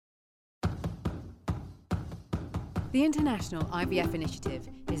The International IVF Initiative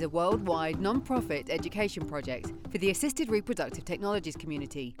is a worldwide non-profit education project for the assisted reproductive technologies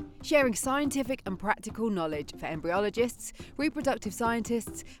community, sharing scientific and practical knowledge for embryologists, reproductive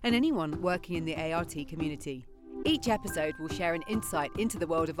scientists, and anyone working in the ART community. Each episode will share an insight into the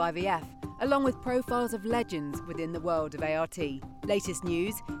world of IVF, along with profiles of legends within the world of ART, latest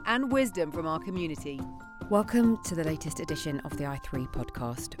news, and wisdom from our community. Welcome to the latest edition of the i3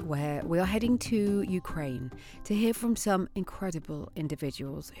 podcast, where we are heading to Ukraine to hear from some incredible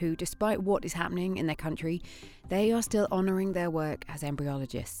individuals who, despite what is happening in their country, they are still honouring their work as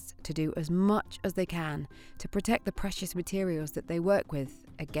embryologists to do as much as they can to protect the precious materials that they work with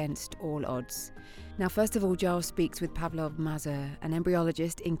against all odds. Now, first of all, Giles speaks with Pavlov Mazur, an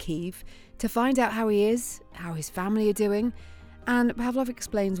embryologist in Kyiv, to find out how he is, how his family are doing, and Pavlov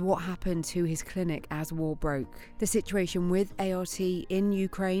explains what happened to his clinic as war broke, the situation with ART in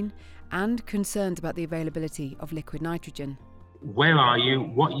Ukraine, and concerns about the availability of liquid nitrogen. Where are you?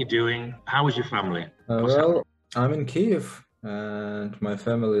 What are you doing? How is your family? I'm in Kyiv and my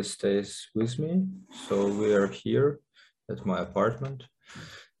family stays with me. So we are here at my apartment.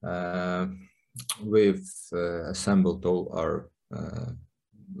 We've assembled all our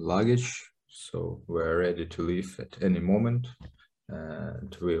luggage. So we're ready to leave at any moment,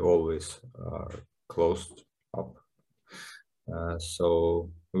 and we always are closed up.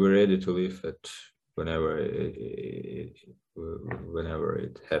 So we're ready to leave it whenever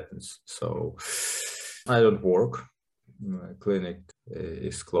it happens. So I don't work. My clinic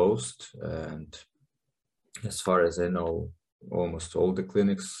is closed, and as far as I know, almost all the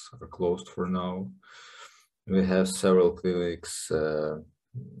clinics are closed for now. We have several clinics.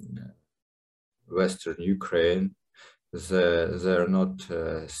 Western Ukraine, they're not,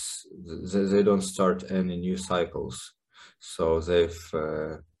 they don't start any new cycles. So they've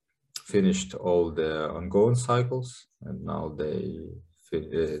finished all the ongoing cycles, and now they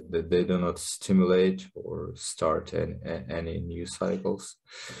do not stimulate or start any new cycles.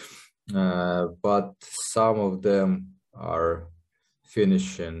 But some of them are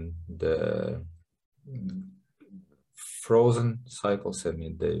finishing the frozen cycles. I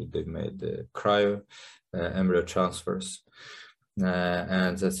mean, they made the cryo embryo transfers,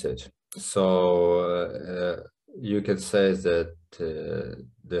 and that's it. So you can say that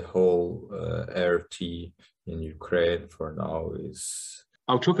the whole ART in Ukraine for now is.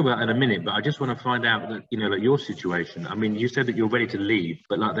 I'll talk about it in a minute, but I just want to find out that, like your situation. I mean, you said that you're ready to leave,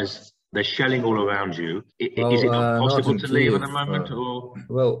 but like there's shelling all around you. Is it not possible to leave at the moment? Or?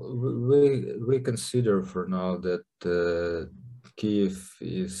 Well, we consider for now that Kyiv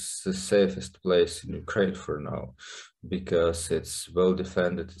is the safest place in Ukraine for now, because it's well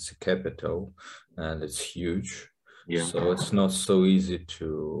defended, it's a capital, and it's huge. Yeah. So it's not so easy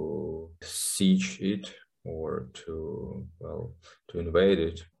to siege it or to invade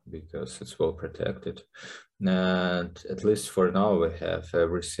it, because it's well protected. And at least for now, we have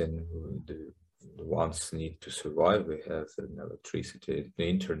everything the ones need to survive. We have electricity, the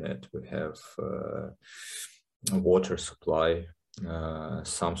internet, we have water supply.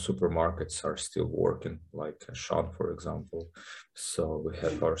 Some supermarkets are still working, like Shan, for example. So we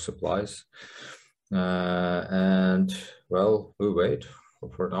have our supplies. And well, we wait.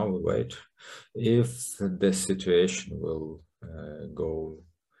 For now, we wait. If the situation will go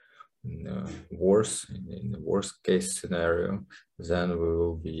worse, in the worst case scenario, then we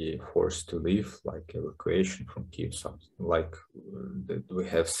will be forced to leave, like evacuation from Kyiv. Like we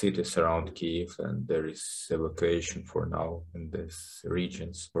have cities around Kyiv, and there is evacuation for now in these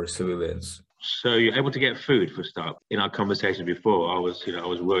regions for civilians. So you're able to get food for start. In our conversation before, I was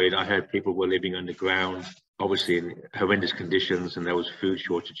worried. I heard people were living underground, obviously in horrendous conditions, and there was food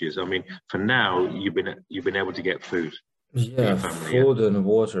shortages. I mean, for now, you've been able to get food. Yeah, food and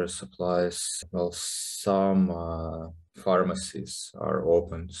water supplies. Well, some pharmacies are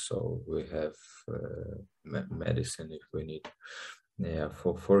open, so we have medicine if we need. Yeah,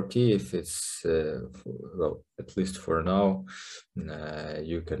 for Kyiv, it's well, at least for now,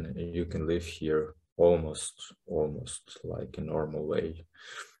 you can live here almost like a normal way.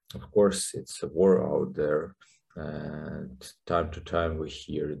 Of course, it's a war out there, and time to time we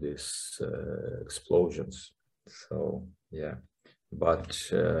hear these explosions. So yeah, but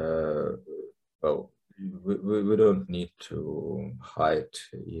well, we don't need to hide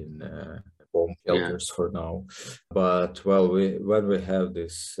in bomb shelters for now. But well, when we have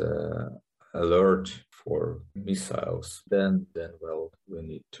this alert for missiles, then well, we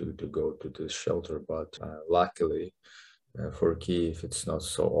need to go to this shelter. But luckily for Kyiv, it's not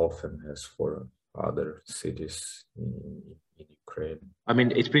so often as for other cities in Ukraine. I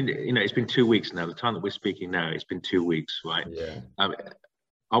mean, it's been, it's been 2 weeks now. The time that we're speaking now, it's been 2 weeks, right? Yeah.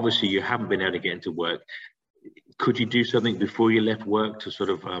 Obviously, you haven't been able to get into work. Could you do something before you left work to sort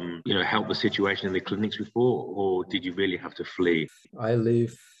of, help the situation in the clinics before, or did you really have to flee? I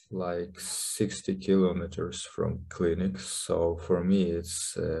live like 60 kilometers from clinics, so for me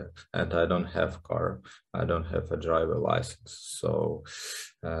it's and I don't have car, I don't have a driver license, so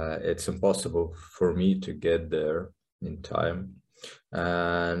it's impossible for me to get there in time.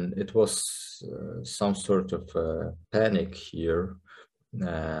 And it was some sort of panic here,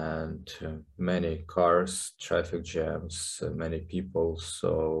 and many cars, traffic jams, many people,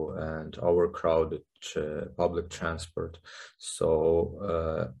 so, and overcrowded public transport.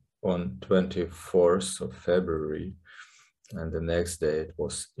 So on 24th of February, and the next day, it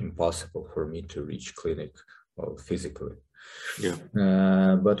was impossible for me to reach clinic physically. Yeah.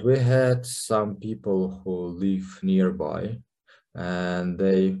 But we had some people who live nearby, and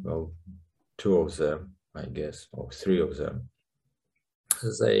they, well, two of them, I guess, or three of them,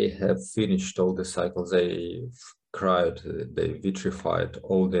 they have finished all the cycles. They cried, they vitrified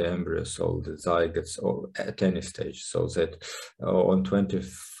all the embryos, all the zygotes, all, at any stage, so that on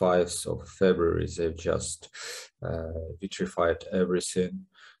 25th of February they've just vitrified everything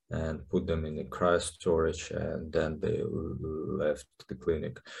and put them in the cryo storage, and then they left the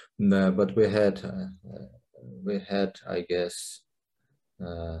clinic. But we had I guess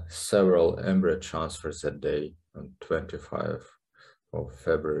several embryo transfers that day on 25th of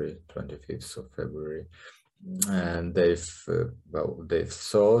February, 25th of February, and they've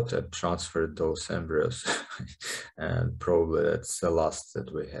thought and transferred those embryos, and probably that's the last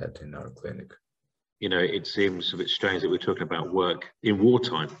that we had in our clinic. It seems a bit strange that we're talking about work in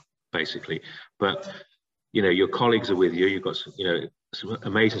wartime, basically, but your colleagues are with you. You've got some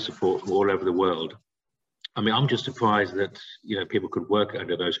amazing support from all over the world. I mean, I'm just surprised that people could work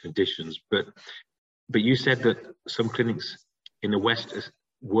under those conditions. But you said that some clinics in the West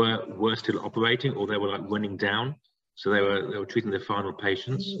were still operating, or they were like running down, so they were treating the final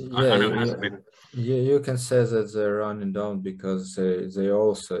patients. Yeah, I know it hasn't been. Yeah, you can say that they're running down because they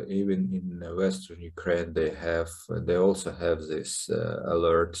also, even in Western Ukraine, they also have this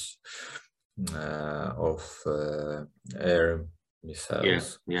alerts of air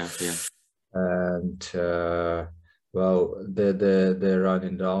missiles. Yeah. And well, they're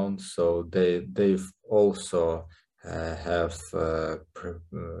running down, so they've also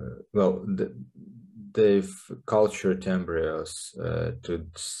they've cultured embryos to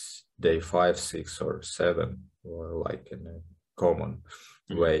day 5, 6, or 7, or like in a common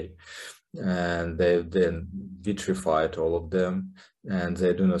way, and they've then vitrified all of them, and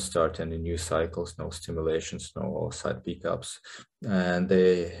they do not start any new cycles, no stimulations, no oocyte pickups, and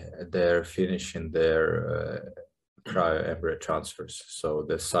they're finishing their cryo-embryo transfers. So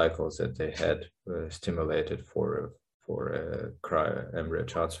the cycles that they had stimulated for cryo-embryo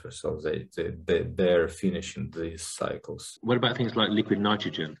transfer, so they're finishing these cycles. What about things like liquid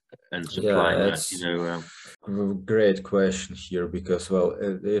nitrogen and supplying that? Great question here, because, well,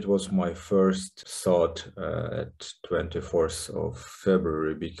 it was my first thought at 24th of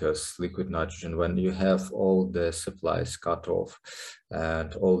February, because liquid nitrogen, when you have all the supplies cut off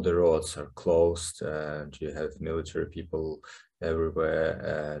and all the roads are closed and you have military people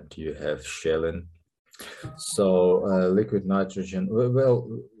everywhere and you have shelling, so liquid nitrogen, well,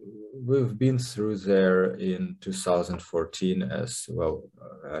 we've been through there in 2014 as well.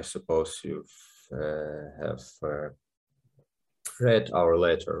 I suppose you've have read our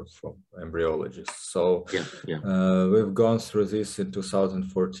letter from embryologists. So we've gone through this in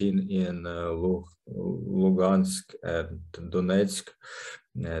 2014 in Lugansk and Donetsk.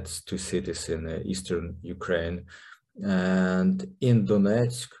 That's two cities in eastern Ukraine. And in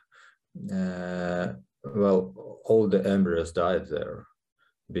Donetsk, well, all the embryos died there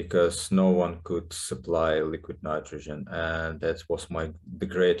because no one could supply liquid nitrogen, and that was the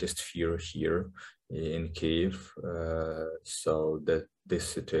greatest fear here in Kiev, so that this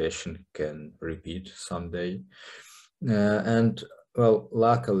situation can repeat someday. And, well,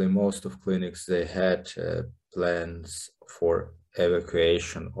 luckily most of clinics, they had plans for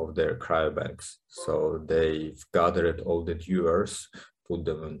evacuation of their cryobanks, so they've gathered all the dewars, put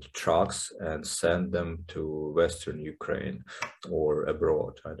them in trucks and send them to Western Ukraine or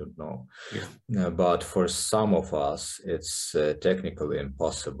abroad, I don't know. But for some of us, it's technically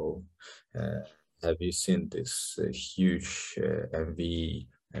impossible. Have you seen this huge MV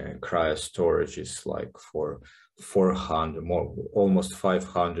cryo storages, like for 400, almost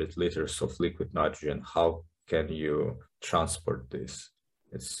 500 liters of liquid nitrogen? How can you transport this?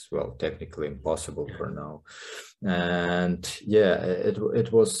 it's well technically impossible for now. And yeah,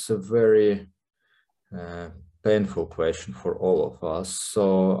 it was a very painful question for all of us.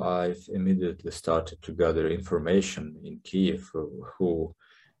 So I've immediately started to gather information in Kiev who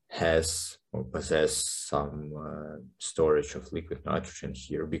has or possess some storage of liquid nitrogen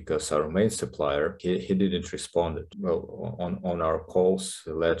here, because our main supplier, he didn't respond well on our calls,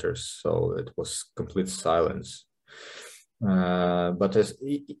 letters, so it was complete silence. But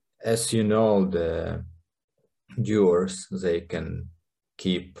as you know, the dewars, they can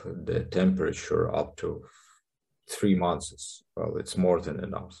keep the temperature up to 3 months. Well, it's more than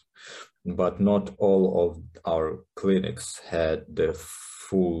enough. But not all of our clinics had the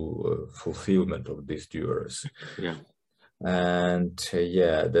full fulfillment of these dewars. Yeah. And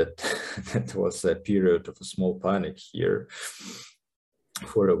yeah, that was a period of a small panic here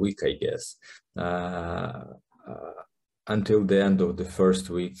for a week, I guess. Until the end of the first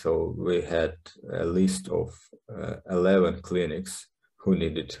week, so we had a list of 11 clinics who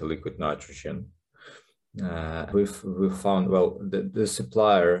needed liquid nitrogen. We found, well, the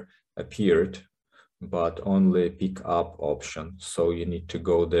supplier appeared, but only pick up option. So you need to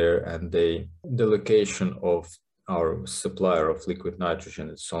go there, and the location of our supplier of liquid nitrogen,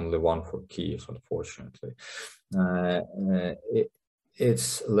 it's only one for Kiev, unfortunately.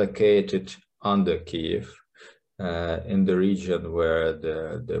 It's located under Kiev, in the region where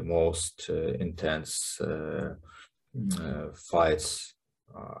the most intense fights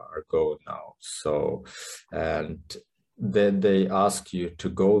are going now. So, and then they ask you to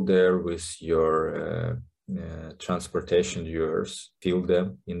go there with your transportation dewars, fill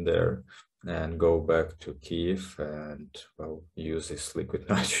them in there, and go back to Kiev and, well, use this liquid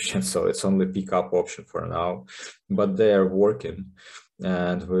nitrogen. So it's only pickup option for now, but they are working.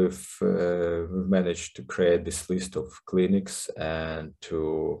 And we've managed to create this list of clinics and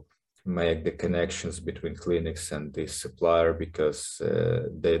to make the connections between clinics and the supplier, because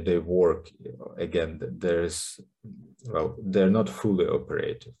they work, again, they're not fully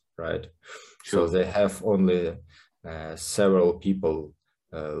operative, right? Sure. So they have only several people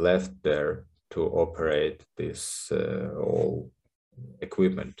left there to operate this all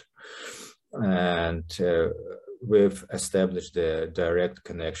equipment. And we've established the direct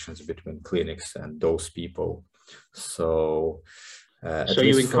connections between clinics and those people. So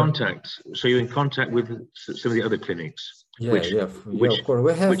you're in contact. So you're in contact with some of the other clinics. Yeah, of course.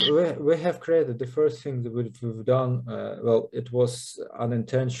 We have created, the first thing that we've done. Well, it was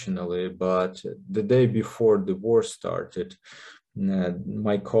unintentionally, but the day before the war started,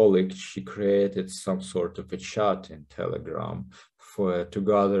 my colleague, she created some sort of a chat in Telegram to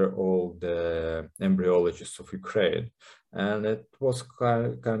gather all the embryologists of Ukraine, and it was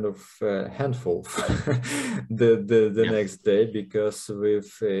kind of a handful the next day, because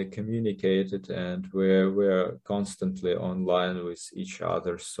we've communicated and we're constantly online with each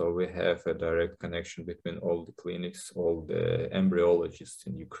other. So we have a direct connection between all the clinics, all the embryologists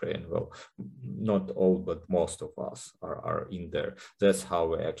in Ukraine. Well, not all, but most of us are in there. That's how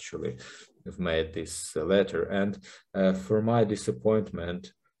we actually have made this letter. And for my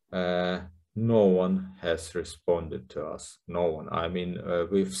disappointment, no one has responded to us. No one. I mean,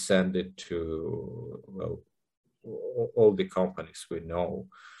 we've sent it to, well, all the companies we know,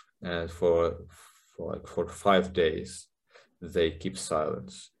 and for 5 days they keep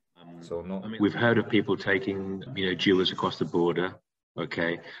silence. So no. I mean, we've heard of people taking, jewels across the border.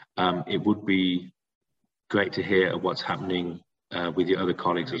 Okay, it would be great to hear what's happening with your other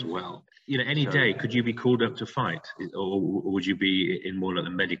colleagues as well. Any day, could you be called up to fight, or would you be in more like the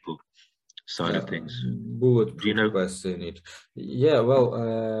medical side of things? Bulletproof vest in it. Yeah,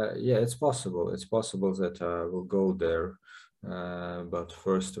 well, yeah, it's possible. It's possible that I will go there, but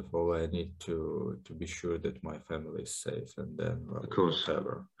first of all, I need to be sure that my family is safe, and then, well, of course,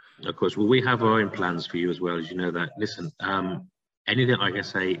 whatever. Of course. Well, we have our own plans for you as well, as you know that. Listen, anything I can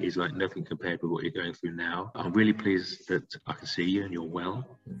say is like nothing compared with what you're going through now. I'm really pleased that I can see you and you're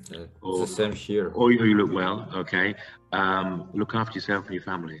well. It's the same here. Or you look well. Okay. Look after yourself and your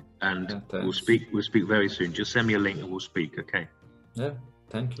family, and we'll speak very soon. Just send me a link and we'll speak. Okay. Yeah.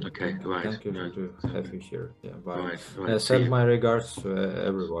 Thank you. Okay. Right. Thank you to have you here. Yeah. Bye. Right. Send my regards to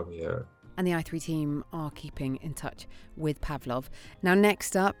everyone here. And the i3 team are keeping in touch with Pavlov. Now,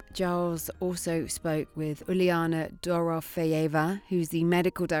 next up, Giles also spoke with Uliana Dorofeyeva, who's the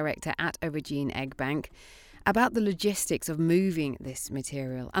medical director at Origine Egg Bank, about the logistics of moving this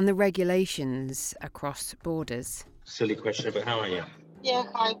material and the regulations across borders. Silly question, but how are you? Yeah,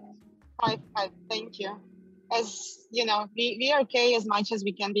 hi. Thank you. As you know, we are okay as much as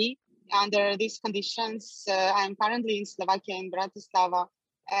we can be under these conditions. I'm currently in Slovakia, in Bratislava,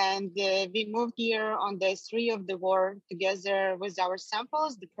 And we moved here on day 3 of the war together with our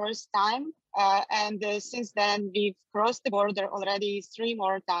samples the first time. And since then, we've crossed the border already 3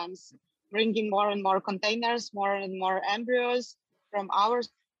 more times, bringing more and more containers, more and more embryos from our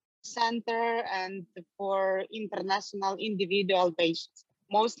center and for international individual patients.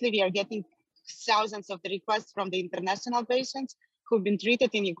 Mostly we are getting thousands of the requests from the international patients who've been treated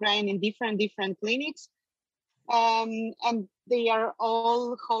in Ukraine in different clinics. And they are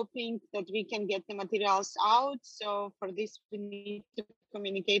all hoping that we can get the materials out. So for this, we need to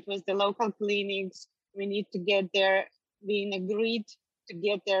communicate with the local clinics. We need to get their, we agreed to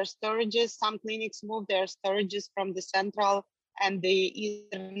get their storages. Some clinics move their storages from the central and the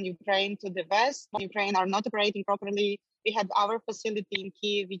eastern Ukraine to the west. Ukraine are not operating properly. We had our facility in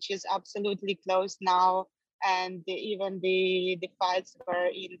Kyiv, which is absolutely closed now. And even the files were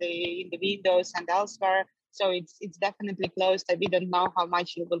in the windows and elsewhere. So it's definitely closed. I didn't know how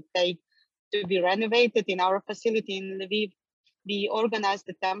much it will take to be renovated. In our facility in Lviv, we organized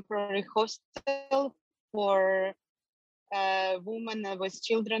a temporary hostel for women with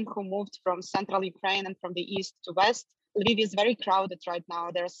children who moved from central Ukraine and from the east to west. Lviv is very crowded right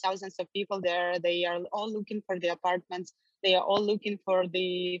now. There are thousands of people there. They are all looking for the apartments. They are all looking for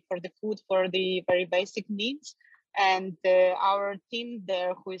the food, for the very basic needs. And our team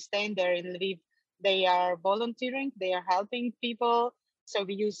there who is staying there in Lviv, they are volunteering, they are helping people. So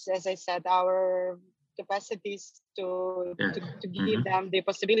we use, as I said, our capacities to give them the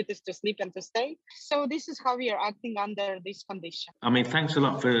possibilities to sleep and to stay. So this is how we are acting under this condition. I mean, thanks a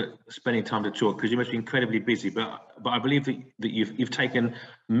lot for spending time to talk, because you must be incredibly busy. But I believe that you've taken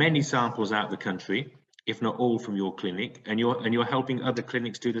many samples out of the country, if not all, from your clinic, and you're helping other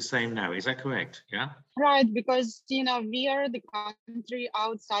clinics do the same now. Is that correct? Yeah. Right, because we are the country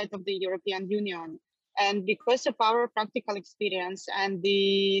outside of the European Union. And because of our practical experience and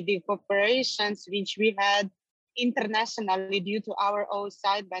the cooperations which we had internationally due to our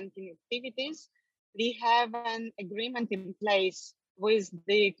outside banking activities, we have an agreement in place with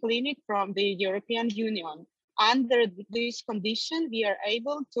the clinic from the European Union. Under this condition, we are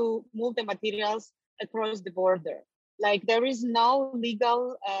able to move the materials across the border. Like there is no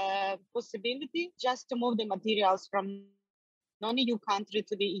legal possibility just to move the materials from non-EU country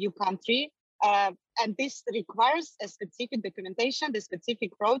to the EU country. And this requires a specific documentation, the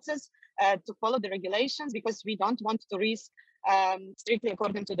specific process to follow the regulations, because we don't want to risk strictly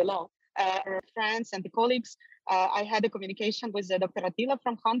according to the law. Our friends and the colleagues, I had a communication with Dr. Attila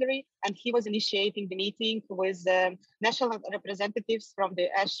from Hungary, and he was initiating the meeting with national representatives from the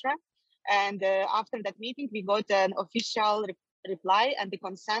ESHRA. And after that meeting, we got an official reply and the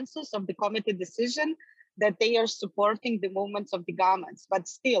consensus of the committee decision that they are supporting the movements of the garments. But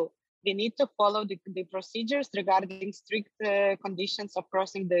still, we need to follow the procedures regarding strict conditions of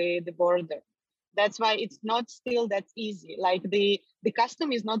crossing the border. That's why it's not still that easy. Like the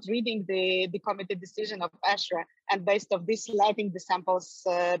custom is not reading the committee decision of ESHRA, and based on this, letting the samples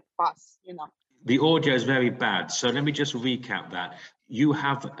pass, The audio is very bad, so let me just recap that. You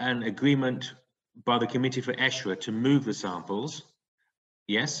have an agreement by the Committee for ESHRA to move the samples,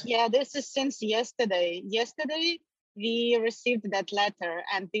 yes? Yeah, this is since yesterday. Yesterday, we received that letter,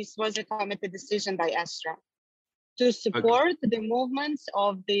 and this was a committee decision by ESHRA to support the movements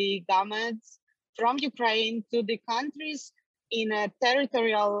of the garments from Ukraine to the countries in a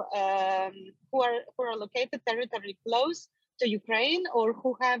territorial, who are located territory close to Ukraine, or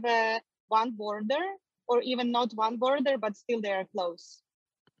who have one border, or even not one border, but still they are close.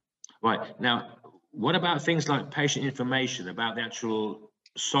 Right. Now, what about things like patient information, about the actual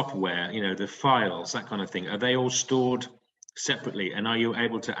software, the files, that kind of thing? Are they all stored separately, and are you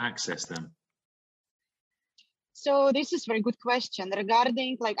able to access them? So this is a very good question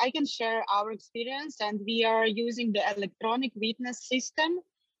regarding, I can share our experience, and we are using the electronic witness system,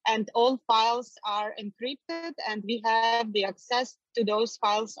 and all files are encrypted, and we have the access to those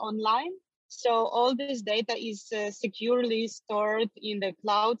files online. So all this data is securely stored in the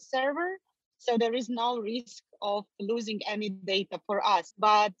cloud server. So there is no risk of losing any data for us.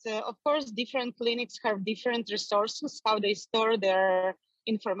 But of course, different clinics have different resources, how they store their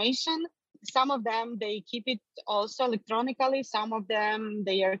information. Some of them, they keep it also electronically. Some of them,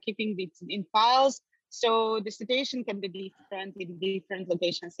 they are keeping it in files. So the situation can be different in different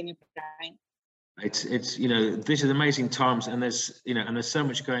locations in Ukraine. It's this is amazing times, and there's so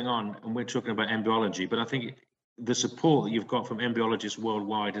much going on, and we're talking about embryology, but I think the support that you've got from embryologists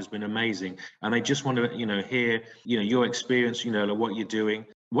worldwide has been amazing, and they just want to hear your experience, what you're doing.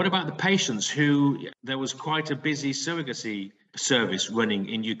 What about the patients who, there was quite a busy surrogacy service running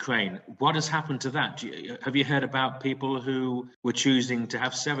in Ukraine. What has happened to that? Have you heard about people who were choosing to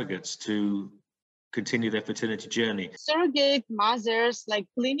have surrogates to continue their fertility journey? Surrogate mothers, like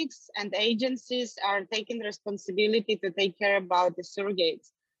clinics and agencies, are taking responsibility to take care about the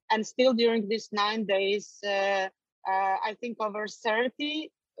surrogates. And still during these 9 days, I think over 30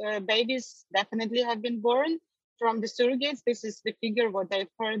 babies definitely have been born from the surrogates. This is the figure what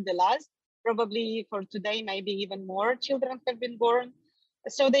I've heard the last. Probably for today, maybe even more children have been born.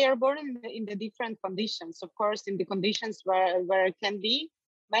 So they are born in the different conditions. Of course, in the conditions where it can be.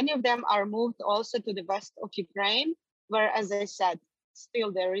 Many of them are moved also to the west of Ukraine, where, as I said,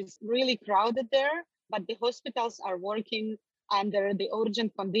 still there is really crowded there, but the hospitals are working under the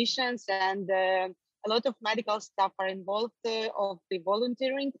urgent conditions, and a lot of medical staff are involved of the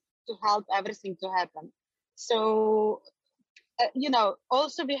volunteering to help everything to happen. So,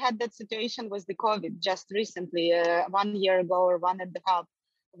 also we had that situation with the COVID just recently, 1 year ago or 1.5.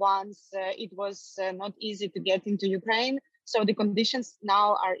 Once it was not easy to get into Ukraine. So the conditions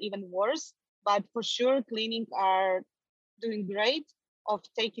now are even worse, but for sure, clinics are doing great of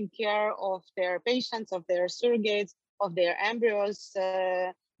taking care of their patients, of their surrogates, of their embryos,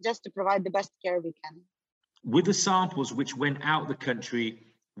 just to provide the best care we can. With the samples which went out the country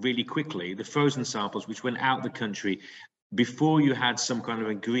really quickly, the frozen samples which went out the country before you had some kind of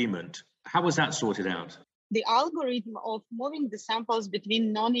agreement, how was that sorted out? The algorithm of moving the samples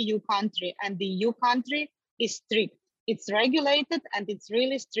between non-EU country and the EU country is strict. It's regulated and it's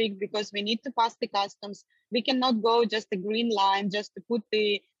really strict because we need to pass the customs. We cannot go just a green line, just to put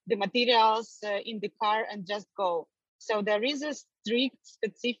the materials in the car and just go. So there is a strict,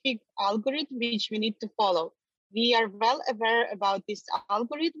 specific algorithm which we need to follow. We are well aware about this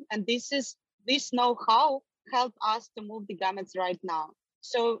algorithm, and this know-how help us to move the gametes right now.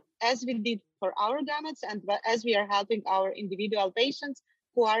 So as we did for our gametes, and as we are helping our individual patients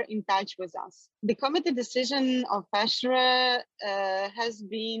who are in touch with us. The committee decision of ESHRE has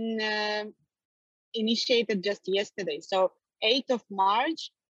been initiated just yesterday. So 8th of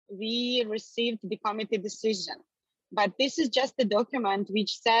March, we received the committee decision. But this is just a document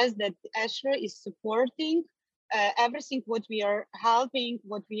which says that ESHRE is supporting everything what we are helping,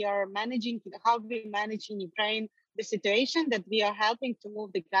 what we are managing, how we manage in Ukraine, the situation that we are helping to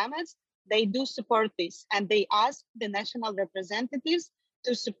move the gametes. They do support this, and they ask the national representatives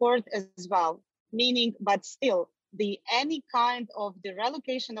to support as well, meaning, but still, any kind of the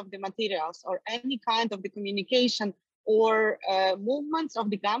relocation of the materials or any kind of the communication or movements of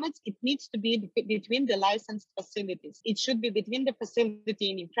the gametes, it needs to be between the licensed facilities. It should be between the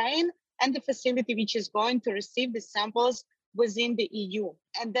facility in Ukraine and the facility which is going to receive the samples within the EU.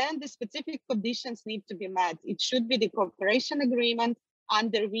 And then the specific conditions need to be met. It should be the cooperation agreement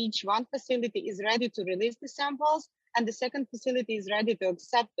under which one facility is ready to release the samples and the second facility is ready to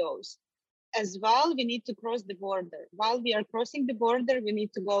accept those. As well, we need to cross the border. While we are crossing the border, we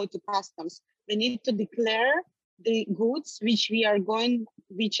need to go to customs. We need to declare the goods which are going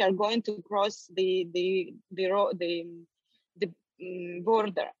to cross the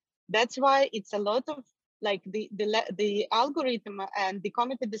border. That's why it's a lot of like the algorithm and the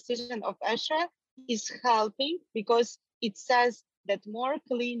committee decision of ESHRE is helping because it says that more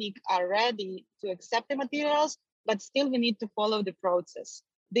clinics are ready to accept the materials, but still we need to follow the process.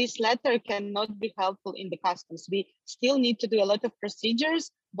 This letter cannot be helpful in the customs. We still need to do a lot of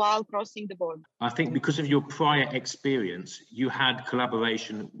procedures while crossing the border. I think because of your prior experience, you had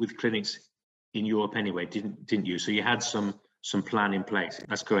collaboration with clinics in Europe anyway, didn't you? So you had some plan in place.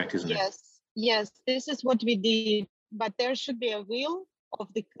 That's correct, isn't it? Yes, this is what we did. But there should be a will of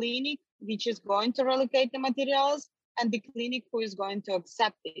the clinic which is going to relocate the materials and the clinic who is going to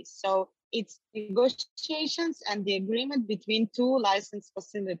accept this. So it's negotiations and the agreement between two licensed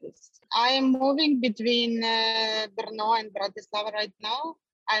facilities. I am moving between Brno and Bratislava right now.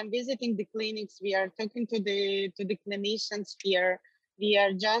 I'm visiting the clinics. We are talking to the clinicians here. We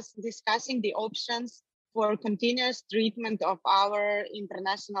are just discussing the options for continuous treatment of our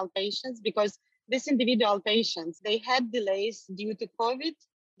international patients, because these individual patients, they had delays due to COVID.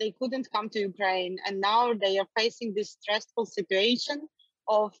 They couldn't come to Ukraine, and now they are facing this stressful situation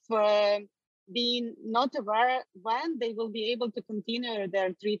of being not aware when they will be able to continue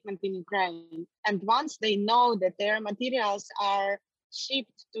their treatment in Ukraine. And once they know that their materials are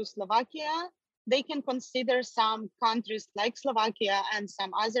shipped to Slovakia, they can consider some countries like Slovakia and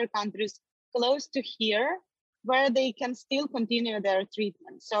some other countries close to here where they can still continue their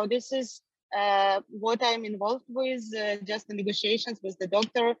treatment. So this is what I'm involved with, just the negotiations with the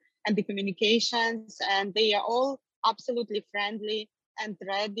doctor and the communications, and they are all absolutely friendly and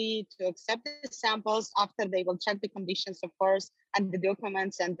ready to accept the samples after they will check the conditions, of course, and the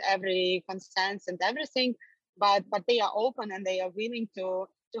documents and every consents and everything. But they are open and they are willing to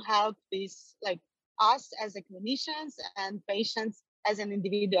help these, like us as a clinicians and patients as an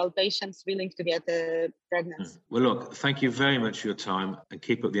individual patients willing to get a pregnancy. Well, look, thank you very much for your time and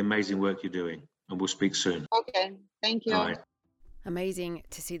keep up the amazing work you're doing. And we'll speak soon. Okay, thank you. All right. Amazing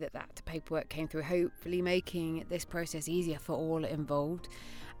to see that paperwork came through, hopefully making this process easier for all involved.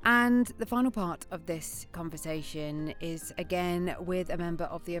 And the final part of this conversation is again with a member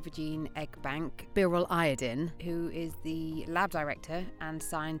of the Evergene Egg Bank, Birol Ayadin, who is the lab director and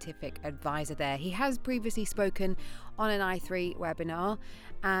scientific advisor there. He has previously spoken on an i3 webinar,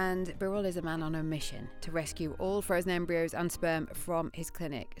 and Birol is a man on a mission to rescue all frozen embryos and sperm from his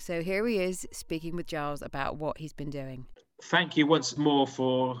clinic. So here he is speaking with Giles about what he's been doing. Thank you once more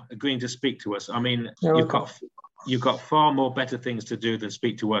for agreeing to speak to us. I mean, you've got far more better things to do than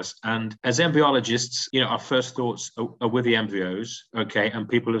speak to us. And as embryologists, our first thoughts are with the embryos, okay? And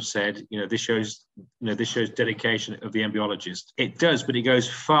people have said, this shows dedication of the embryologist. It does, but it goes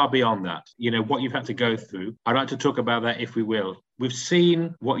far beyond that. What you've had to go through. I'd like to talk about that if we will. We've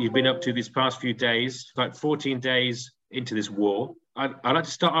seen what you've been up to these past few days, like 14 days into this war. I'd like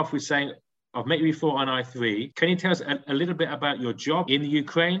to start off with saying, I've met you before on i3. Can you tell us a little bit about your job in the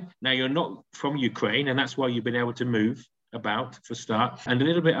Ukraine? Now, you're not from Ukraine, and that's why you've been able to move about for start, and a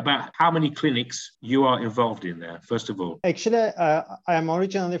little bit about how many clinics you are involved in there, first of all. Actually, I am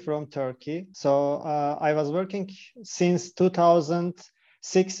originally from Turkey. So I was working since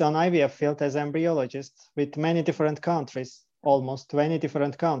 2006 on IVF field as embryologist with many different countries, almost 20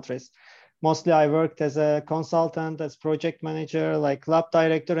 different countries. Mostly I worked as a consultant, as project manager, like lab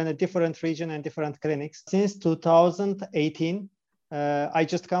director in a different region and different clinics. Since 2018, I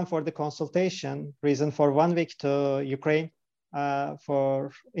just come for the consultation reason for 1 week to Ukraine,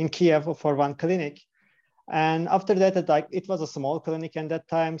 in Kiev for one clinic. And after that, it was a small clinic at that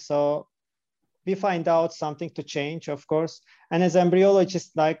time. So we find out something to change, of course. And as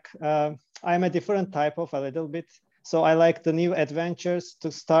embryologist, I'm a different type of a little bit. So I like the new adventures,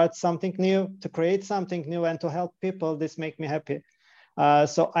 to start something new, to create something new, and to help people. This makes me happy.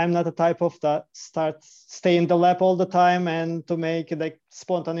 So I'm not a type of that stay in the lab all the time and to make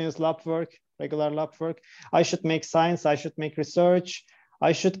spontaneous lab work, regular lab work. I should make science. I should make research.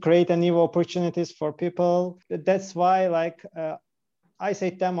 I should create new opportunities for people. That's why I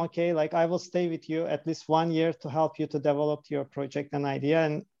say to them, okay, I will stay with you at least 1 year to help you to develop your project and idea,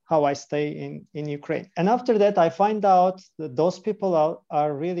 and how I stay in Ukraine. And after that, I find out that those people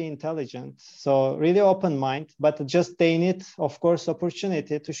are really intelligent, so really open mind, but just they need, of course,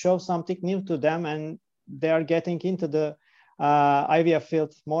 opportunity to show something new to them, and they are getting into the IVF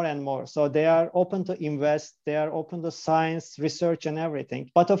field more and more. So they are open to invest, they are open to science, research and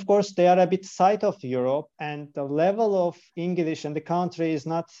everything. But of course, they are a bit side of Europe, and the level of English in the country is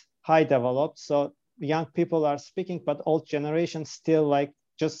not high developed. So young people are speaking, but old generation still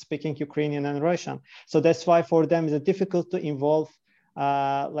just speaking Ukrainian and Russian. So that's why for them it's difficult to involve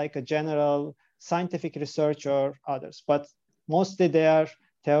a general scientific research or others. But mostly they are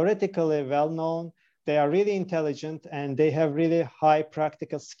theoretically well-known, they are really intelligent, and they have really high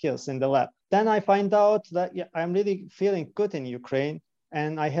practical skills in the lab. Then I find out that I'm really feeling good in Ukraine,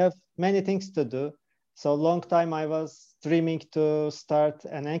 and I have many things to do. So long time I was dreaming to start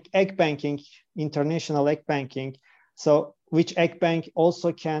an egg banking, international egg banking. So which egg bank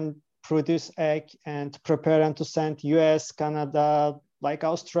also can produce egg and prepare and to send US, Canada,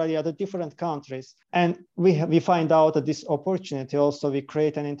 Australia, the different countries. And we find out that this opportunity also, we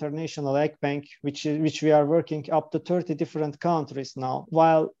create an international egg bank, which we are working up to 30 different countries now,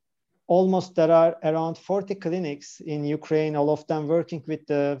 while almost there are around 40 clinics in Ukraine, all of them working with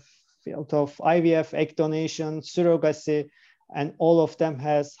the field of IVF, egg donation, surrogacy, and all of them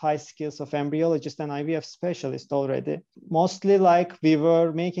has high skills of embryologist and IVF specialist already. Mostly we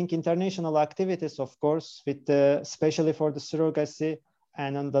were making international activities, of course, with especially for the surrogacy.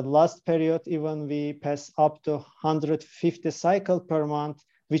 And in the last period, even we pass up to 150 cycles per month,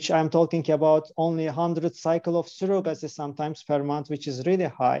 which I'm talking about only 100 cycles of surrogacy sometimes per month, which is really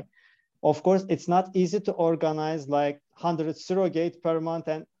high. Of course, it's not easy to organize 100 surrogate per month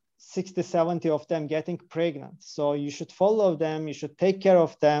and 60, 70 of them getting pregnant. So you should follow them, you should take care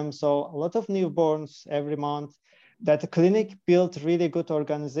of them. So a lot of newborns every month. that the clinic built really good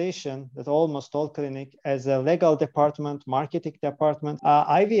organization, that almost all clinic as a legal department, marketing department.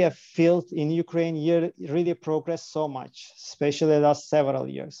 IVF field in Ukraine really progressed so much, especially last several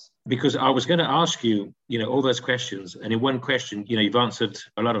years. Because I was going to ask you, all those questions. And in one question, you've answered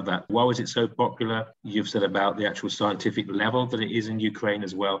a lot of that. Why was it so popular? You've said about the actual scientific level that it is in Ukraine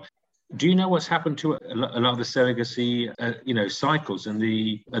as well. Do you know what's happened to a lot of the surrogacy, cycles and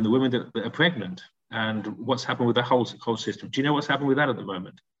the women that are pregnant, and what's happened with the whole system? Do you know what's happened with that at the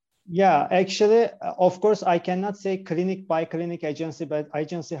moment? Yeah, actually, of course, I cannot say clinic by clinic, agency by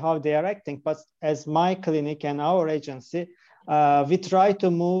agency how they are acting. But as my clinic and our agency, we try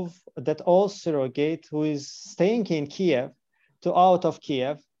to move that all surrogate who is staying in Kiev to out of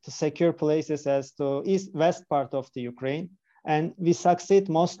Kiev to secure places as to west part of the Ukraine. And we succeed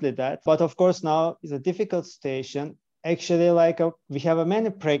mostly that. But of course, now is a difficult situation. Actually, we have many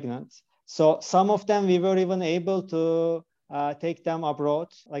pregnant. So some of them we were even able to take them abroad,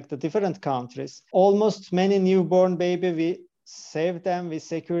 like the different countries. Almost many newborn baby, we save them, we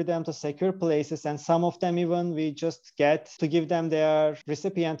secure them to secure places. And some of them even we just get to give them their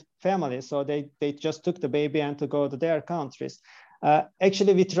recipient family. So they just took the baby and to go to their countries.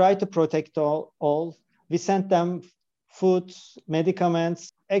 Actually, we try to protect all. We sent them food,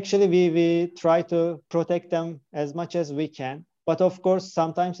 medicaments. Actually, we try to protect them as much as we can. But of course,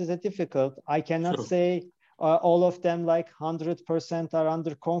 sometimes it's difficult. I cannot say all of them 100% are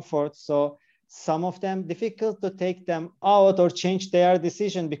under comfort. So some of them difficult to take them out or change their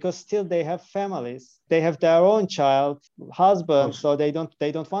decision because still they have families. They have their own child, husband, so they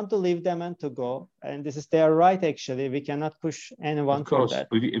don't want to leave them and to go. And this is their right, actually. We cannot push anyone for that.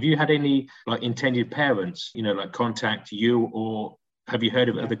 Have you had any intended parents, contact you, or have you heard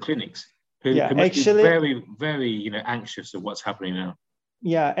of other clinics who must actually be very, very, anxious of what's happening now?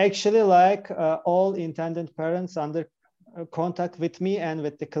 Yeah, actually, all intended parents under contact with me and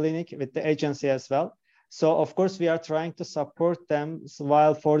with the clinic, with the agency as well. So of course, we are trying to support them,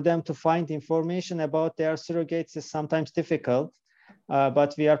 while for them to find information about their surrogates is sometimes difficult,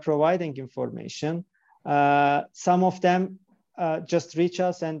 but we are providing information. Some of them just reach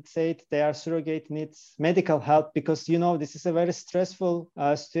us and say their surrogate needs medical help because, this is a very stressful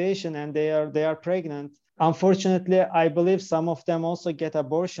situation and they are pregnant. Unfortunately, I believe some of them also get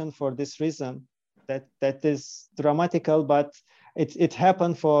abortion for this reason. That is dramatical, but it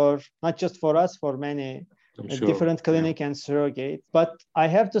happened for not just for us, for many different clinic and surrogate. But I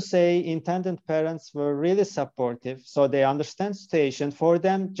have to say, intended parents were really supportive, so they understand situation. For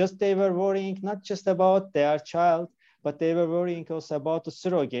them, they were worrying not just about their child, but they were worrying also about the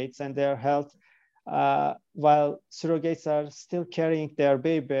surrogates and their health, while surrogates are still carrying their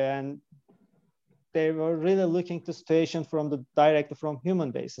baby, and they were really looking to situation directly from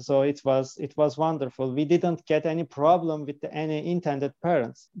human basis. So it was wonderful. We didn't get any problem with any intended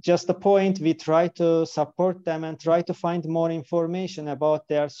parents. Just the point, we try to support them and try to find more information about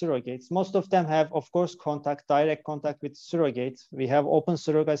their surrogates. Most of them have, of course, direct contact with surrogates. We have open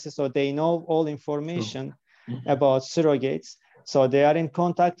surrogacy, so they know all information about surrogates. So they are in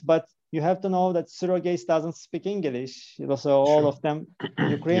contact, but you have to know that surrogates doesn't speak English. So all of them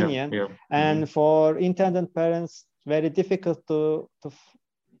Ukrainian. And for intended parents, very difficult to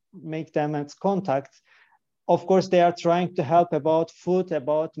make them as contact. Of course, they are trying to help about food,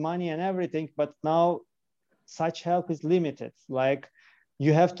 about money and everything, but now such help is limited.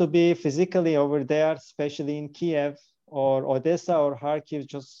 You have to be physically over there, especially in Kiev or Odessa or Kharkiv,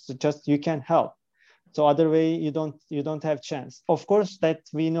 just you can help. So other way, you don't have chance. Of course, that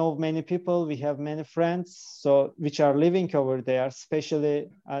we know many people, we have many friends, which are living over there, especially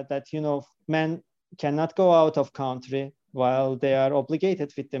that, men cannot go out of country while they are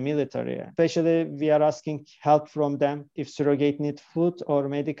obligated with the military. Especially, we are asking help from them if surrogate need food or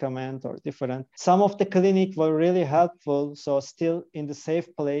medicament or different. Some of the clinic were really helpful, so still in the safe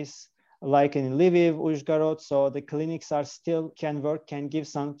place, like in Lviv, Uzhgorod, so the clinics are still can give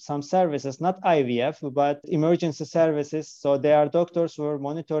some services, not IVF, but emergency services. So there are doctors who are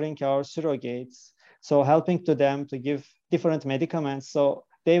monitoring our surrogates, so helping to them to give different medicaments. So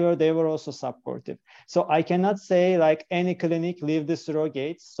they were also supportive. So I cannot say any clinic leave the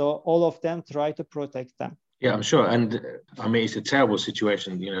surrogates. So all of them try to protect them. Yeah, I'm sure. And I mean, it's a terrible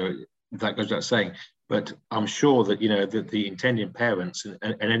situation, that goes without saying. But I'm sure that, that the intended parents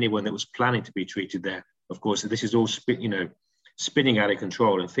and anyone that was planning to be treated there, of course, this is all, spinning out of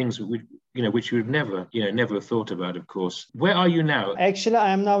control and things which you've never have thought about, of course. Where are you now? Actually,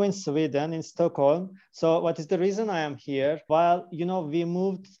 I am now in Sweden, in Stockholm. So what is the reason I am here? While, we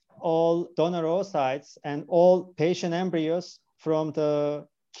moved all donor oocytes and all patient embryos from the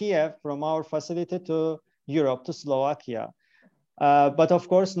Kiev, from our facility to Europe to Slovakia. But of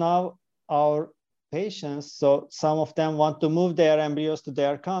course, now our patients, so some of them want to move their embryos to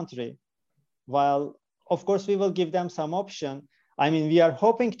their country. While, of course, we will give them some option. I mean, we are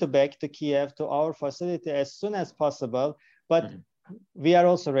hoping to back to Kiev, to our facility as soon as possible, but we are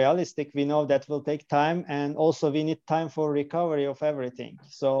also realistic. We know that will take time, and also we need time for recovery of everything.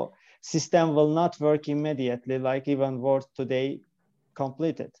 So system will not work immediately, like even what today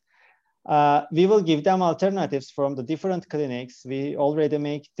completed. We will give them alternatives from the different clinics. We already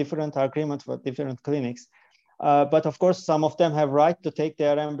make different agreements with different clinics. But of course, some of them have right to take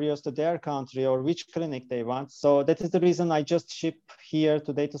their embryos to their country or which clinic they want. So that is the reason I just ship here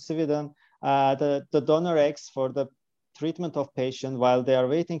today to Sweden the donor eggs for the treatment of patients while they are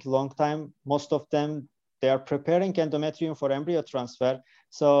waiting a long time. Most of them, they are preparing endometrium for embryo transfer.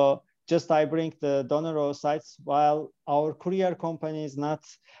 So just I bring the donor oocytes while our courier company is not,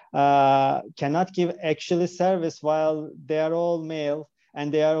 cannot give actually service while they are all male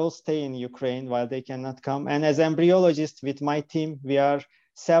and they are all stay in Ukraine while they cannot come. And as embryologists with my team, we are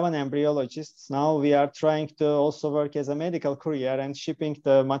 7 embryologists. Now we are trying to also work as a medical courier and shipping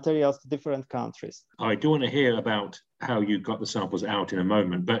the materials to different countries. I do want to hear about how you got the samples out in a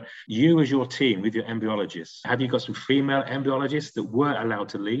moment, but you as your team with your embryologists, have you got some female embryologists that were allowed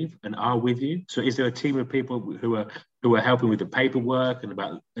to leave and are with you? So is there a team of people who are helping with the paperwork and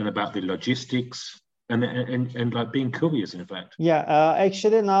about the logistics? And like being couriers, in fact. Yeah,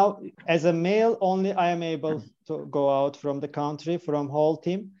 actually now as a male only I am able to go out from the country from whole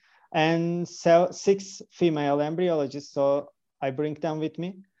team, and 6 female embryologists. So I bring them with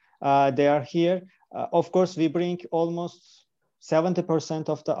me. They are here. Of course, we bring almost 70%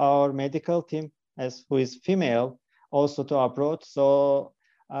 of our medical team who is female also to abroad. So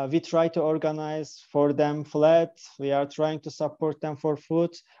we try to organize for them flat. We are trying to support them for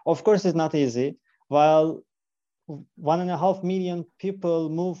food. Of course, it's not easy. While 1.5 million people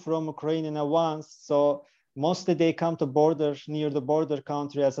move from Ukraine at once, so mostly they come to near the border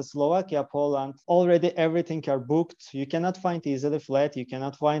country as Slovakia, Poland. Already everything are booked. You cannot find easily flat. You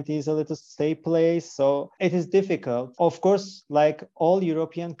cannot find easily to stay place. So it is difficult. Of course, like all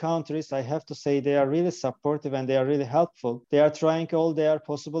European countries, I have to say they are really supportive and they are really helpful. They are trying all their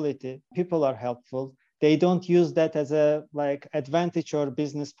possibility. People are helpful. They don't use that as a advantage or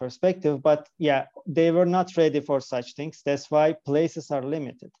business perspective, but yeah, they were not ready for such things. That's why places are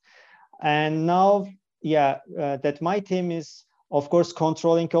limited. And now, that my team is, of course,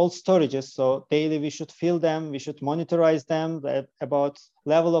 controlling all storages. So daily we should fill them, we should monitorize them about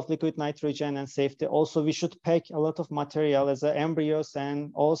level of liquid nitrogen and safety. Also, we should pack a lot of material as embryos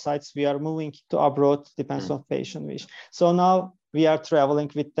and all sites we are moving to abroad, depends on patient wish. So now we are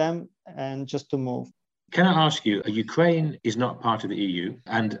traveling with them and just to move. Can I ask you, Ukraine is not part of the EU,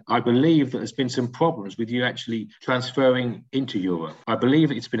 and I believe that there's been some problems with you actually transferring into Europe. I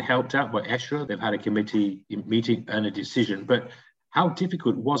believe it's been helped out by ESHRA. They've had a committee meeting and a decision, but how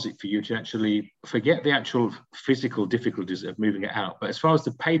difficult was it for you to actually forget the actual physical difficulties of moving it out? But as far as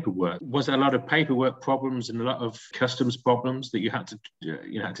the paperwork, was there a lot of paperwork problems and a lot of customs problems that you had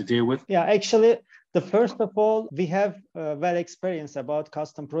to deal with? Yeah, actually, first of all, we have well experience about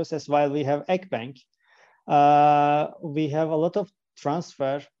custom process while we have egg bank. We have a lot of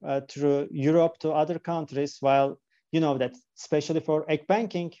transfer through Europe to other countries, while you know that especially for egg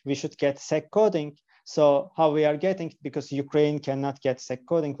banking, we should get SEC coding. So how we are getting, because Ukraine cannot get SEC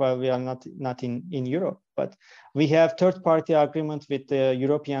coding while we are not in Europe, but we have third-party agreement with the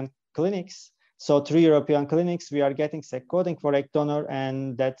European clinics. So through European clinics, we are getting SEC coding for egg donor,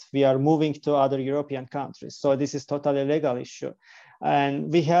 and that we are moving to other European countries. So this is totally legal issue.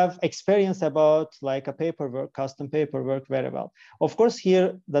 And we have experience about a paperwork, custom paperwork very well. Of course,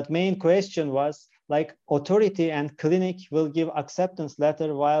 here, that main question was authority and clinic will give acceptance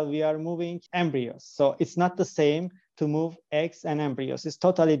letter while we are moving embryos. So it's not the same to move eggs and embryos. It's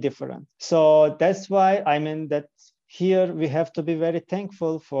totally different. So that's why that here we have to be very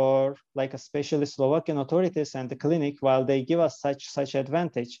thankful for especially Slovakian authorities and the clinic while they give us such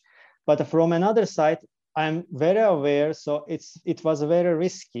advantage. But from another side, I'm very aware, so it was very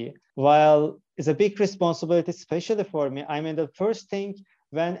risky. While it's a big responsibility, especially for me. The first thing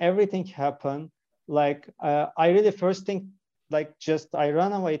when everything happened, I really first thing I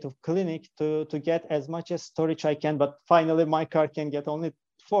ran away to clinic to get as much as storage I can. But finally, my car can get only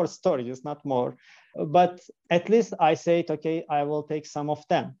 4 storages, not more. But at least I said, okay, I will take some of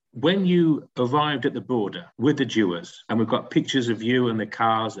them. When you arrived at the border with the Jewers, and we've got pictures of you and the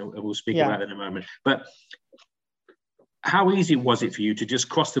cars, and we'll speak about that in a moment, but how easy was it for you to just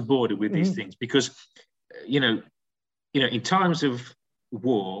cross the border with these things? Because, in times of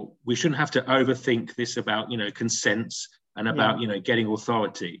war, we shouldn't have to overthink this about, consents and about, getting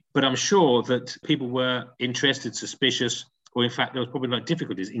authority. But I'm sure that people were interested, suspicious, or in fact, there was probably like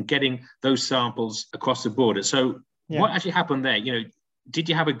difficulties in getting those samples across the border. So what actually happened there? Did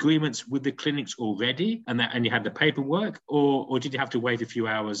you have agreements with the clinics already and you had the paperwork, or did you have to wait a few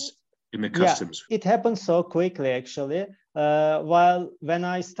hours in the customs? Yeah, it happened so quickly, actually. While when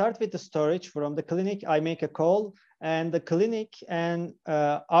I start with the storage from the clinic, I make a call, and the clinic and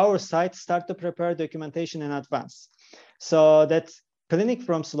our site start to prepare documentation in advance. So that clinic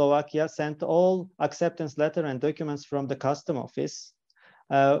from Slovakia sent all acceptance letter and documents from the custom office.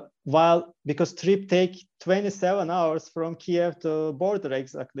 Because trip take 27 hours from Kiev to border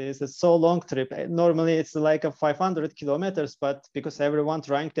exactly. It's a so long trip. Normally it's like a 500 kilometers, but because everyone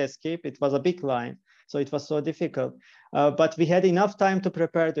trying to escape, it was a big line. So it was so difficult. But we had enough time to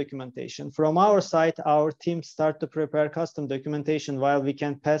prepare documentation. From our side, our team start to prepare custom documentation while we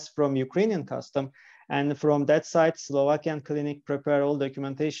can pass from Ukrainian custom. And from that side, Slovakian clinic prepare all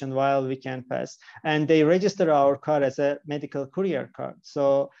documentation while we can pass. And they register our car as a medical courier car.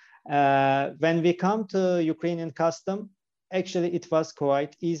 So when we come to Ukrainian custom, actually it was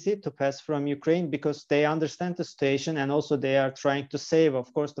quite easy to pass from Ukraine because they understand the situation and also they are trying to save,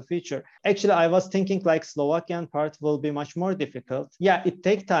 of course, the future. Actually, I was thinking like Slovakian part will be much more difficult. Yeah, it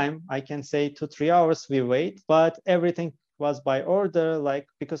take time. I can say 2-3 hours we wait, but everything was by order,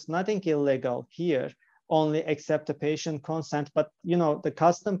 because nothing illegal here, only accept the patient consent. But the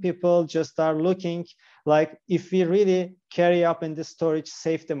custom people just are looking like if we really carry up in the storage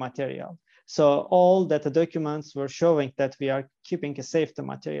safety material. So all that the documents were showing that we are keeping a safety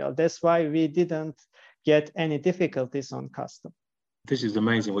material. That's why we didn't get any difficulties on custom. This is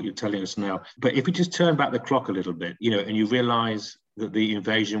amazing what you're telling us now. But if we just turn back the clock a little bit, and you realize that the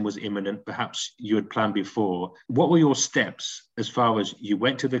invasion was imminent, perhaps you had planned before. What were your steps as far as you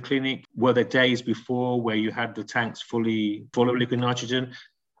went to the clinic? Were there days before where you had the tanks fully full of liquid nitrogen?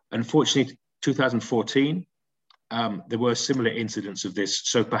 Unfortunately, 2014, there were similar incidents of this.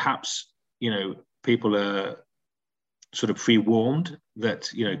 So perhaps, people are sort of pre-warned that,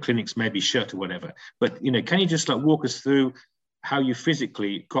 clinics may be shut or whatever. But, can you just walk us through how you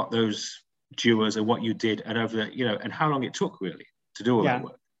physically got those dewars and what you did and and how long it took really to do all that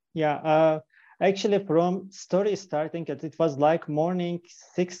work? Yeah. Actually, from story starting, it was like morning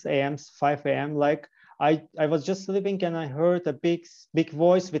 6 a.m., 5 a.m. I was just sleeping and I heard a big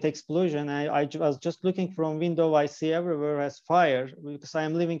voice with explosion. I was just looking from window. I see everywhere has fire because I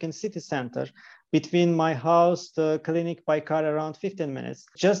am living in city center. Between my house to clinic by car around 15 minutes.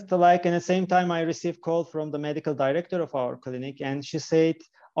 Just in the same time, I received call from the medical director of our clinic, and she said,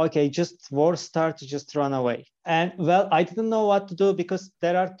 okay, just war start, just run away. And well, I didn't know what to do because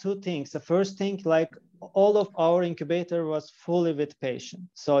there are two things. The first thing, all of our incubator was fully with patients.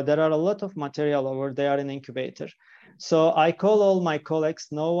 So there are a lot of material over there in incubator. So I call all my colleagues,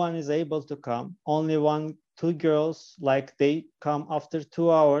 no one is able to come. Only 1-2 girls, they come after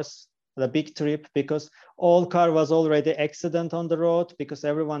 2 hours, the big trip, because all car was already accident on the road because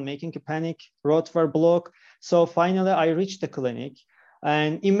everyone making a panic, roads were blocked. So finally I reached the clinic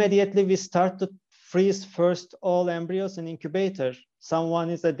and immediately we start to freeze first all embryos in incubator. Someone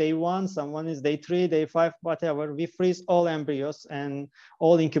is at day 1, someone is day 3, day 5, whatever. We freeze all embryos and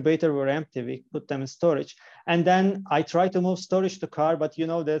all incubator were empty. We put them in storage. And then I try to move storage to car, but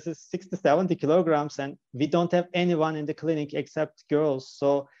this is 60-70 kilograms and we don't have anyone in the clinic except girls.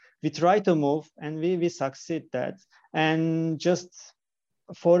 So we try to move and we succeed that. And just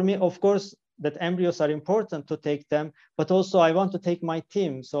for me, of course, that embryos are important to take them, but also I want to take my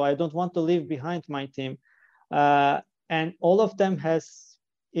team. So I don't want to leave behind my team. And all of them has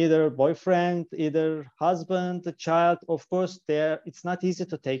either boyfriend, either husband, a child. Of course, it's not easy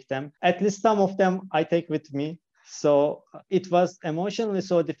to take them. At least some of them I take with me. So it was emotionally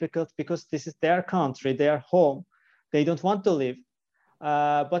so difficult because this is their country, their home. They don't want to leave.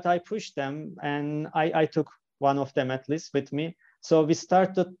 But I pushed them and I took one of them at least with me. So we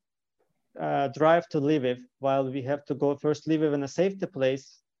started drive to Lviv while we have to go first Lviv in a safety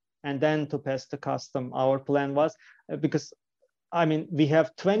place and then to pass the custom. Our plan was because, we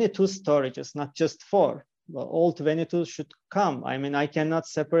have 22 storages, not just 4. Well, all 22 should come. I cannot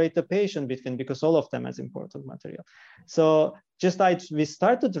separate the patient between because all of them has important material. So we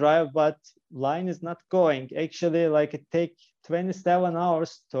start to drive, but line is not going. Actually, it takes 27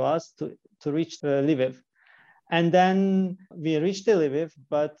 hours to us to reach Lviv. And then we reached Lviv,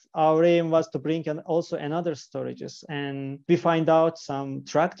 but our aim was to bring also another storages. And we find out some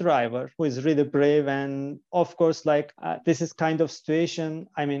truck driver who is really brave. And of course, this is kind of situation.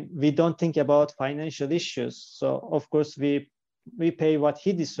 We don't think about financial issues. So of course, we we pay what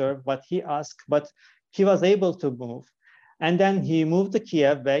he deserved, what he asked, but he was able to move. And then he moved to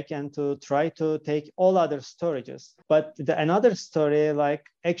Kiev back and to try to take all other storages. But another story, like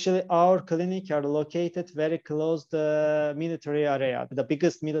actually our clinic are located very close to the military area, the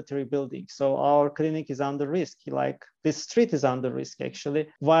biggest military building. So our clinic is under risk, like this street is under risk actually,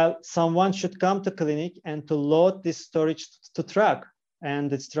 while someone should come to clinic and to load this storage to truck, and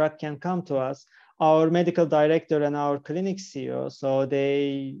this truck can come to us. Our medical director and our clinic CEO, so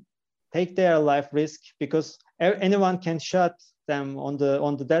they take their life risk because anyone can shut them on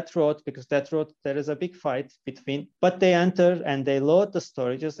that road, because that road there is a big fight between. But they enter and they load the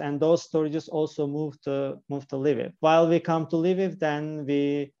storages, and those storages also move to Lviv. While we come to Lviv, then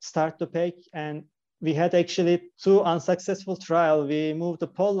we start to pack, and we had actually 2 unsuccessful trials. We moved to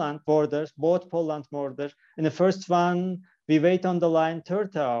Poland borders, both Poland borders. In the first one, we wait on the line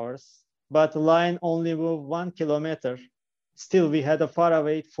 30 hours, but the line only moved 1 kilometer. Still, we had a far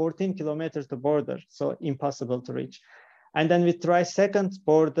away 14 kilometers to border, so impossible to reach. And then we try second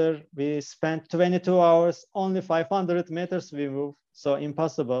border. We spent 22 hours, only 500 meters we moved, so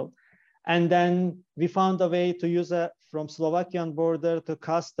impossible. And then we found a way to use from Slovakian border to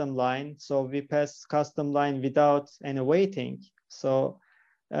custom line. So we passed custom line without any waiting. So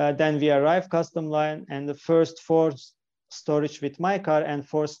then we arrived custom line, and the first 4 storage with my car and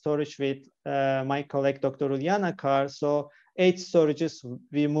 4 storage with my colleague Dr. Uliana car. So 8 storages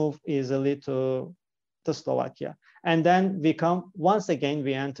we move easily to Slovakia. And then we come once again,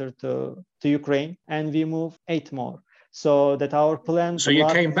 we enter to Ukraine, and we move 8 more. So that our plan. So you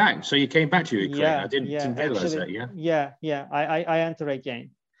came back. So you came back to Ukraine. Yeah, I didn't realize actually, that. Yeah. I enter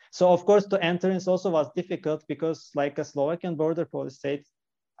again. So of course, to enter is also was difficult because, like a Slovakian border police state,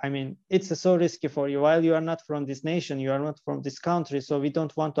 I mean, it's so risky for you. While you are not from this nation, you are not from this country, so we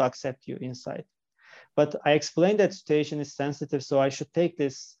don't want to accept you inside. But I explained that situation is sensitive, so I should take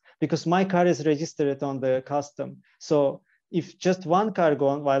this because my car is registered on the custom. So if just one car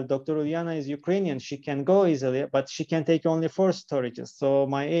gone, while Dr. Uliana is Ukrainian, she can go easily, but she can take only 4 storages. So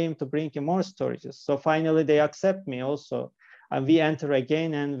my aim to bring in more storages. So finally they accept me also. And we enter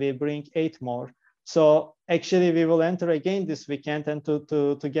again and we bring 8 more. So actually we will enter again this weekend and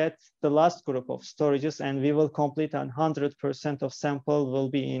to get the last group of storages, and we will complete 100% of sample will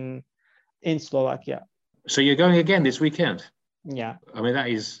be in Slovakia. So you're going again this weekend? Yeah. I mean,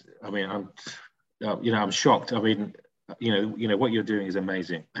 I'm shocked. I mean, what you're doing is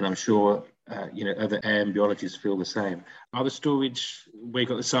amazing, and I'm sure other embryologists feel the same. Are the storage where you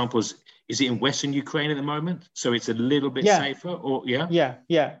got the samples? Is it in Western Ukraine at the moment? So it's a little bit safer, or Yeah.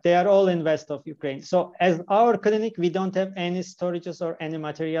 They are all in west of Ukraine. So as our clinic, we don't have any storages or any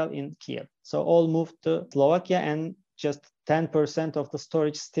material in Kiev. So all moved to Slovakia, and just 10% of the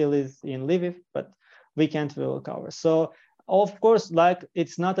storage still is in Lviv, but weekend we will cover. So of course, like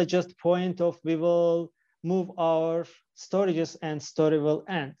it's not a just point of we will move our storages and story will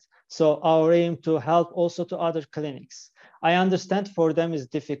end. So our aim to help also to other clinics. I understand for them is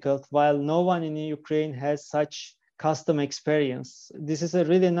difficult, while no one in Ukraine has such custom experience. This is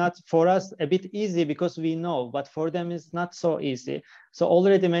really not for us a bit easy because we know, but for them it's not so easy. So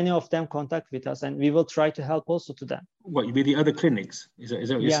already many of them contact with us, and we will try to help also to them. What, you mean the other clinics? Is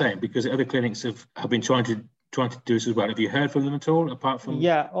that what you're saying? Because the other clinics have been trying to do this as well. Have you heard from them at all, apart from?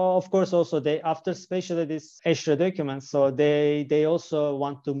 Yeah, of course. Also, they after especially this extra documents, so they also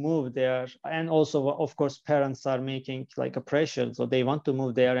want to move their, and also of course parents are making like a pressure, so they want to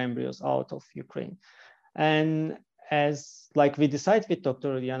move their embryos out of Ukraine. And as like we decide with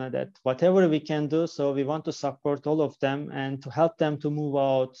Dr. Uliana that whatever we can do, so we want to support all of them and to help them to move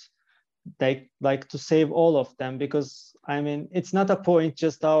out. They like to save all of them, because I mean it's not a point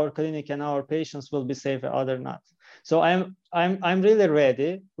just our clinic and our patients will be safe, other not. So I'm really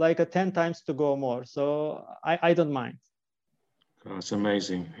ready, like 10 times to go more. So I don't mind. Oh, it's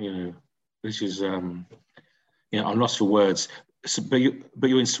amazing. This is I'm lost for words. So, but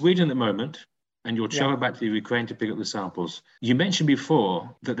you're in Sweden at the moment, and you'll travel back to Ukraine to pick up the samples. You mentioned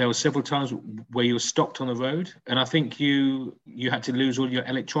before that there were several times where you were stopped on the road, and I think you had to lose all your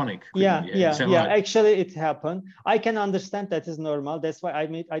electronic equipment. Yeah. Actually, it happened. I can understand that is normal. That's why I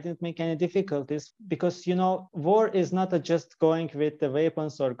didn't make any difficulties, because war is not just going with the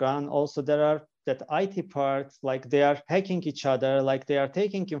weapons or gun. Also, there are that IT parts, like they are hacking each other, like they are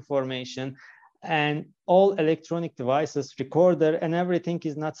taking information. And all electronic devices, recorder and everything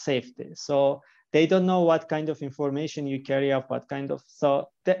is not safety. So they don't know what kind of information you carry up, what kind of, so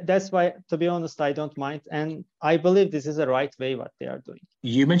that's why, to be honest, I don't mind. And I believe this is the right way what they are doing.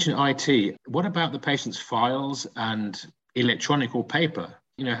 You mentioned IT. What about the patient's files and electronic or paper?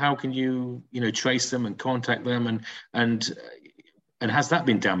 How can you, trace them and contact them? And And has that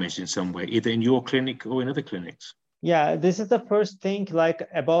been damaged in some way, either in your clinic or in other clinics? Yeah, this is the first thing, like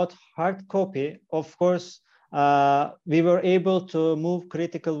about hard copy. Of course, we were able to move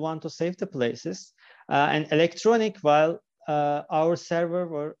critical one to safety places, and electronic, while our server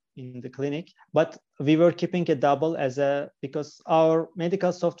were in the clinic, but we were keeping a double because our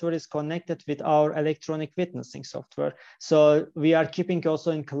medical software is connected with our electronic witnessing software. So we are keeping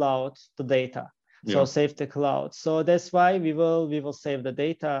also in cloud the data. So save the cloud. So that's why we will save the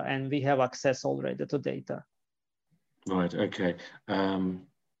data, and we have access already to data. Right. Okay.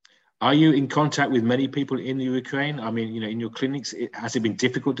 Are you in contact with many people in the Ukraine? I mean, in your clinics, has it been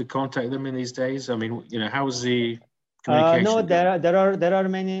difficult to contact them in these days? I mean, how's the communication? No, there are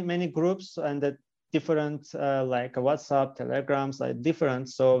many groups and the different like WhatsApp, Telegrams, like different.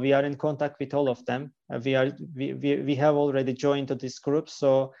 So we are in contact with all of them. We have already joined to this group,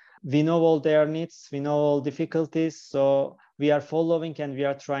 so we know all their needs, we know all difficulties. So we are following and we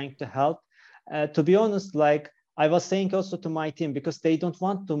are trying to help. To be honest, like I was saying also to my team, because they don't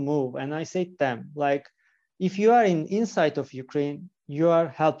want to move, and I said to them, like, if you are inside of Ukraine, you are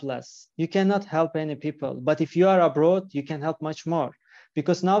helpless. You cannot help any people. But if you are abroad, you can help much more,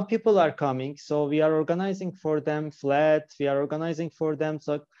 because now people are coming. So we are organizing for them flats. We are organizing for them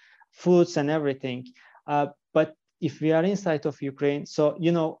foods and everything. But if we are inside of Ukraine, so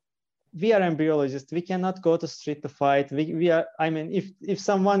we are embryologists. We cannot go to street to fight. We are. I mean, if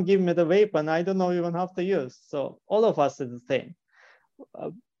someone give me the weapon, I don't know even how to use. So all of us are the same.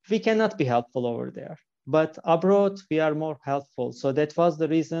 We cannot be helpful over there. But abroad, we are more helpful. So that was the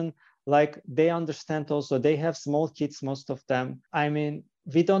reason, like they understand also, they have small kids, most of them. I mean,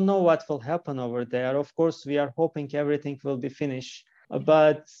 we don't know what will happen over there. Of course, we are hoping everything will be finished,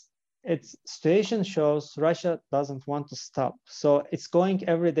 but its situation shows Russia doesn't want to stop. So it's going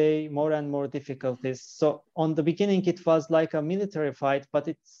every day more and more difficulties. So on the beginning, it was like a military fight, but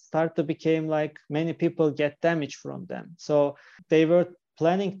it started to become like many people get damaged from them. So they were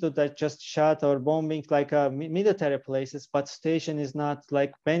planning to just shot or bombing like military places, but situation is not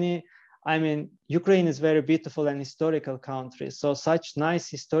like many. I mean, Ukraine is very beautiful and historical country. So such nice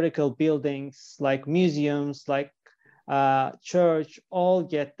historical buildings like museums, like church, all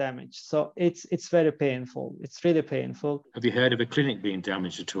get damaged. So it's very painful. It's really painful. Have you heard of a clinic being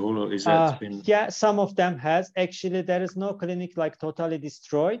damaged at all, or is that been? Yeah, some of them has. Actually, there is no clinic like totally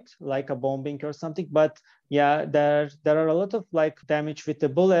destroyed, like a bombing or something. But yeah, there are a lot of like damage with the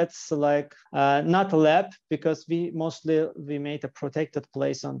bullets, like not a lab, because we made a protected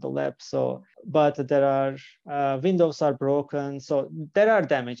place on the lab. So, but there are windows are broken. So there are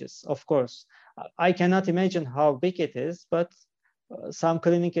damages, of course. I cannot imagine how big it is, but some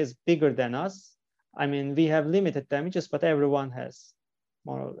clinic is bigger than us. I mean, we have limited damages, but everyone has,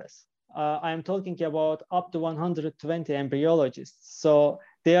 more or less. I'm talking about up to 120 embryologists. So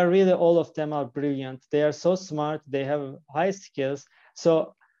they are really, all of them are brilliant. They are so smart. They have high skills.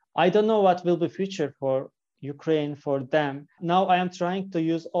 So I don't know what will be future for Ukraine for them. Now I am trying to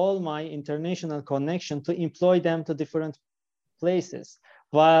use all my international connection to employ them to different places.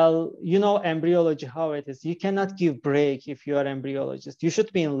 While embryology, how it is, you cannot give break if you are embryologist. You should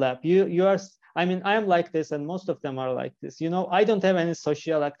be in lab. You are. I mean, I am like this, and most of them are like this. I don't have any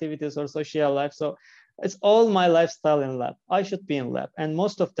social activities or social life, so it's all my lifestyle in lab. I should be in lab, and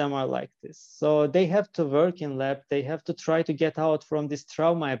most of them are like this. So they have to work in lab. They have to try to get out from this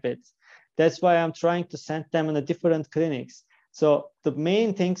trauma a bit. That's why I'm trying to send them in a different clinics. So the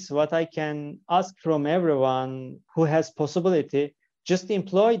main things what I can ask from everyone who has possibility, just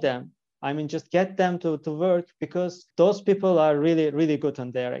employ them. I mean, just get them to work, because those people are really, really good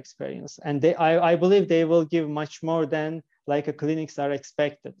on their experience. And I believe they will give much more than like a clinics are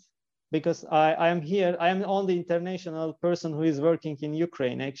expected. Because I am here, I am the only international person who is working in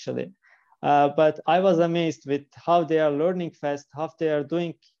Ukraine, actually. But I was amazed with how they are learning fast, how they are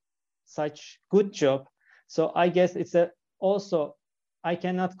doing such good job. So I guess it's also, I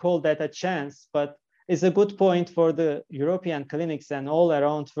cannot call that a chance, but it's a good point for the European clinics and all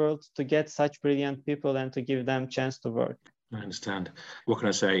around the world to get such brilliant people and to give them chance to work. I understand. What can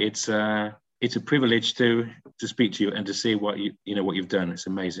I say? It's a privilege to speak to you and to see what you've done. It's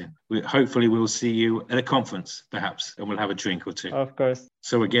amazing. Hopefully we'll see you at a conference, perhaps, and we'll have a drink or two. Of course.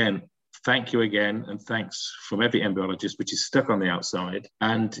 So again, thank you again, and thanks from every embryologist which is stuck on the outside,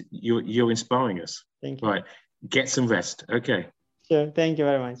 and you're inspiring us. Thank you. Right, get some rest. Okay. Sure. Thank you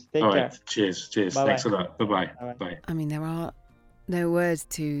very much. Take All care. Right. Cheers. Bye-bye. Thanks a lot. Bye-bye. Bye. I mean, there are no words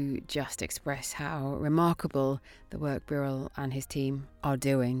to just express how remarkable the work Birol and his team are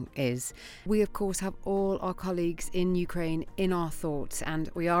doing is. We, of course, have all our colleagues in Ukraine in our thoughts, and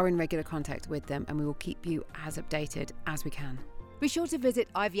we are in regular contact with them, and we will keep you as updated as we can. Be sure to visit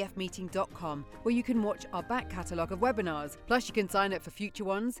ivfmeeting.com, where you can watch our back catalogue of webinars. Plus, you can sign up for future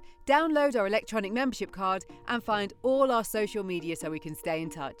ones, download our electronic membership card, and find all our social media so we can stay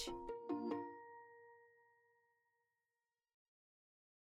in touch.